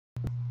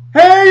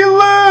Hey,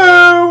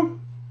 Lou!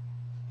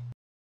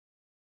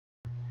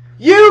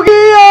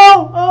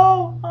 Yu-Gi-Oh!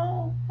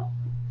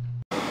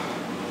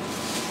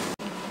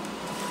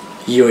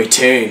 Your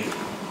turn.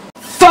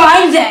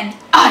 Fine then,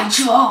 I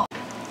draw.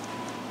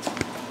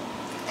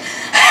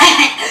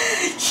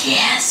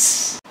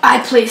 Yes! I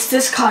place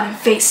this card in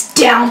face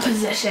down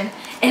position,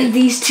 and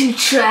these two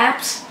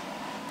traps.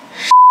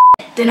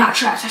 They're not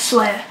traps, I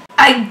swear.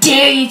 I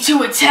dare you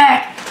to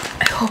attack.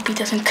 I hope he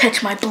doesn't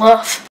catch my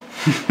bluff.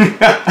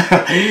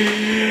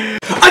 I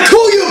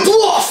call you a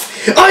bluff!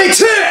 I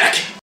attack!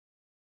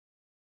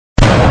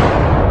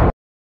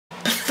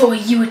 Before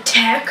you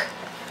attack,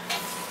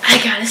 I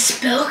got a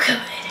spell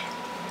card.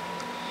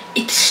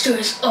 It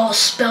destroys all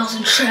spells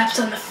and traps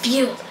on the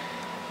field.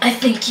 I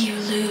think you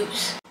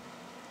lose.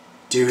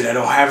 Dude, I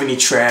don't have any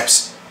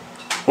traps.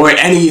 Or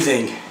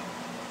anything.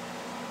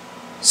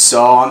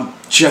 So I'm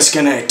just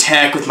gonna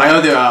attack with my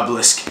other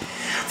obelisk.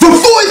 For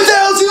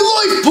 4,000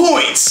 life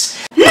points!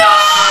 No!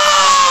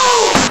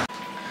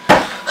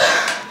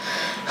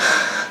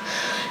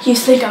 You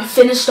think I'm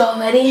finished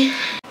already?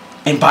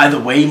 And by the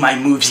way, my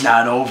move's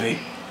not over.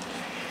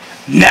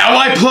 Now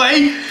I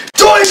play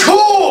Dice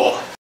Hole!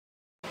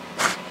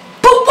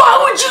 But why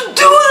would you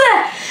do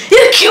that?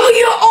 You kill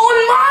your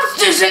own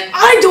monsters and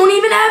I don't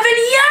even have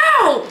any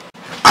out!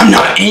 I'm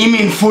not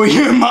aiming for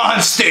your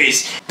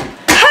monsters!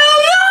 Hell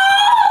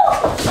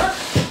no!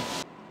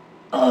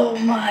 Oh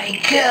my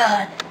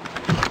god.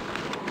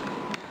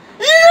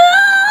 No!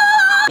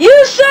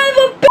 You son of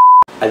a b****!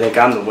 I think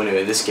I'm the winner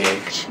of this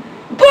game.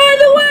 By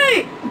the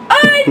way,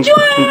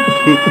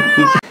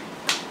 Antwon!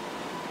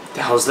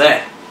 The hell's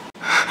that?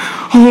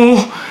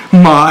 Oh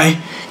my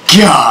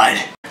god!